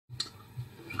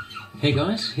Hey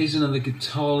guys, here's another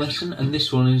guitar lesson, and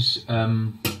this one is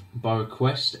by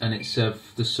request, and it's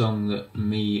the song that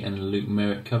me and Luke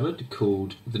Merritt covered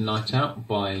called The Night Out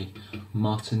by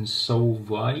Martin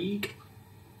Solveig.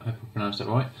 I hope I pronounced that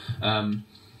right.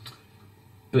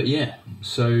 But yeah,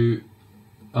 so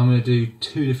I'm going to do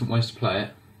two different ways to play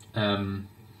it.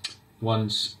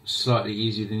 One's slightly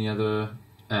easier than the other,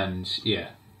 and yeah,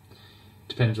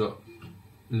 depends what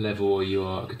level you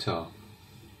are at guitar.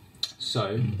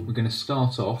 So we're going to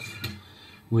start off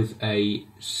with a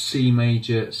C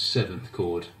major 7th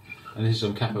chord, and this is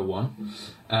on Capo 1.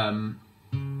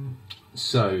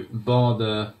 So bar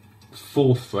the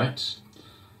 4th fret,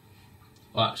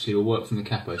 actually we'll work from the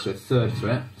capo, so 3rd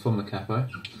fret from the capo,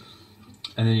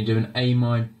 and then you do an A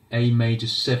major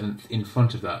 7th in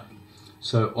front of that.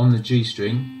 So on the G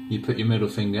string you put your middle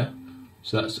finger,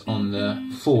 so that's on the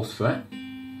 4th fret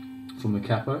from the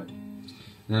capo.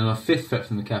 And then on the 5th fret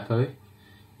from the capo,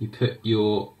 you put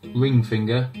your ring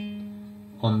finger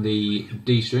on the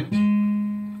D string,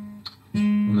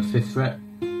 on the 5th fret,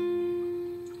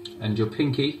 and your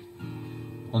pinky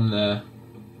on the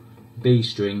B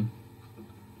string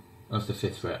of the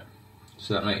 5th fret.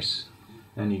 So that makes,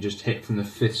 and you just hit from the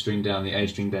 5th string down, the A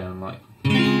string down, like.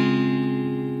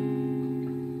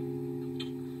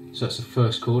 So that's the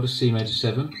first chord, a C major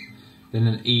 7, then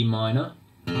an E minor,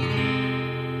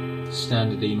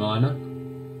 standard E minor,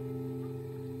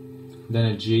 then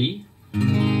a G,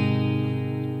 and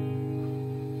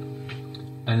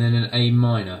then an A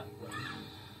minor.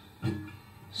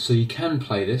 So you can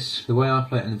play this, the way I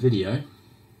play it in the video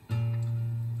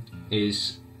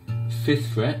is 5th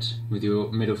fret with your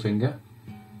middle finger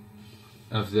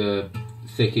of the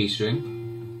thick E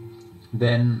string,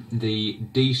 then the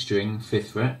D string 5th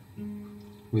fret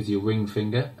with your ring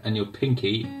finger, and your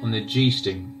pinky on the G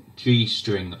string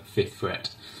 5th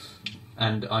fret,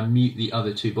 and I mute the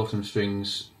other two bottom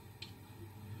strings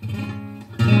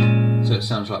so it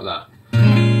sounds like that.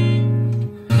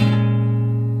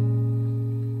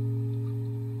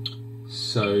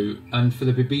 So, and for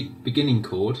the beginning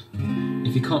chord,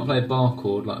 if you can't play a bar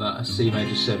chord like that, a C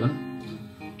major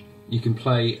 7, you can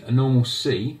play a normal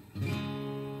C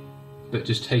but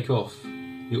just take off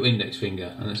your index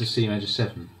finger, and that's a C major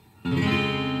 7.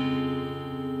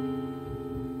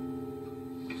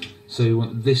 So you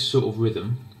want this sort of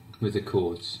rhythm with the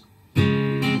chords.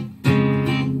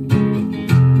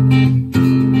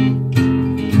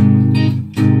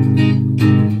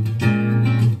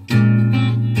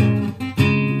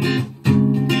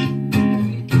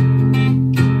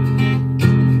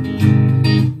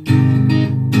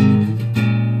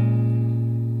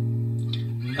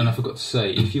 And I forgot to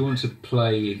say, if you want to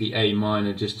play the A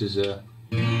minor just as a,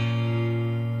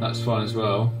 that's fine as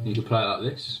well. You can play it like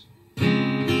this.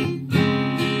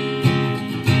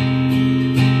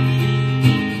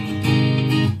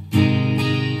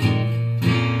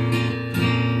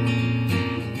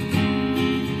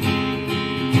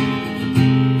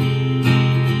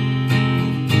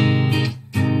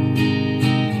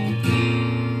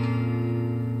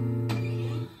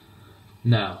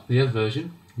 Now, the other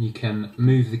version, you can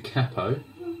move the capo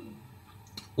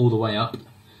all the way up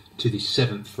to the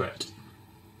 7th fret.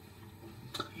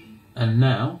 And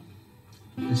now,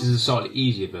 this is a slightly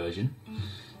easier version.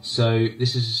 So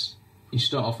this is, you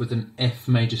start off with an F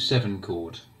major 7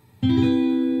 chord.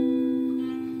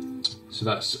 So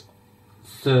that's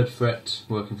 3rd fret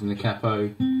working from the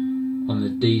capo, on the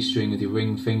D string with your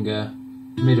ring finger,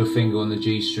 middle finger on the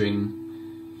G string,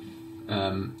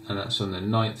 and that's on the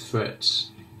 9th fret,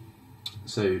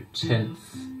 so 10th,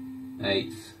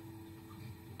 8th,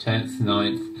 10th,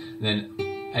 9th, then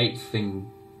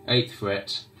 8th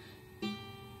fret,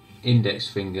 index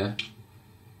finger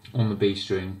on the B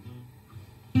string,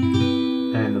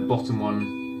 and the bottom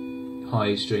one,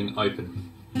 high string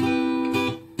open,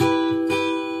 and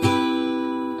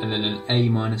then an A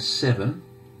minor 7,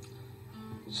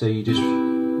 so you just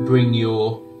bring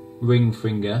your ring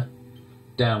finger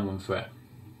down 1 fret,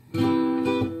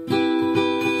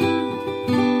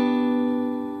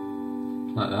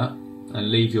 like that, and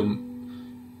leave your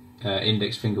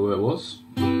index finger where it was,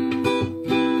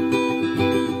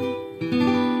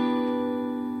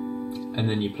 and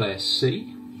then you play a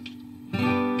C,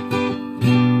 and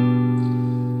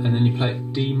then you play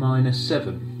D minor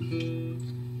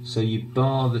 7, so you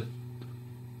bar the,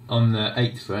 on the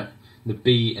 8th fret, the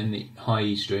B and the high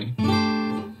E string,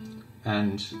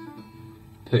 and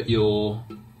put your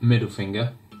middle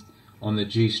finger on the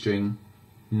G string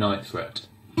 9th fret.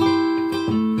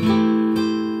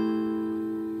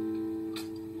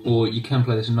 Or you can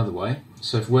play this another way.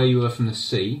 So if where you were from the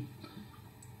C,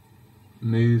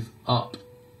 move up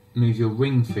move your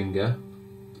ring finger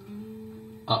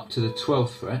up to the 12th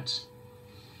fret,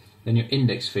 then your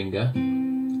index finger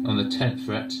on the 10th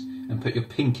fret, and put your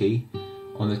pinky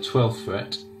on the 12th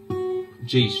fret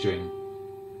G string.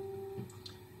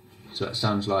 So that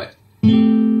sounds like,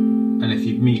 and if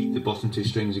you mute the bottom two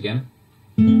strings again,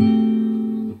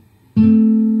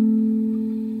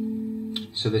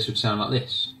 so this would sound like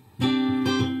this.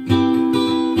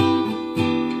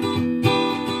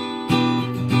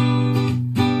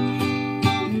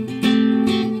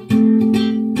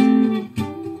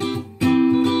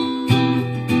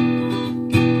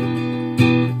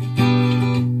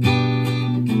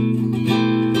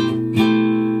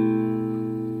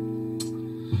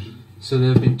 So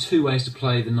there have been two ways to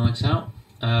play the Night Out.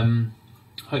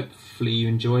 Hopefully you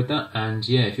enjoyed that, and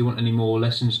yeah, if you want any more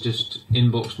lessons, just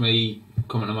inbox me,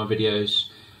 comment on my videos,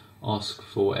 ask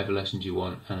for whatever lessons you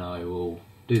want, and I will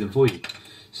do them for you.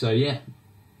 So yeah,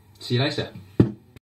 see you later.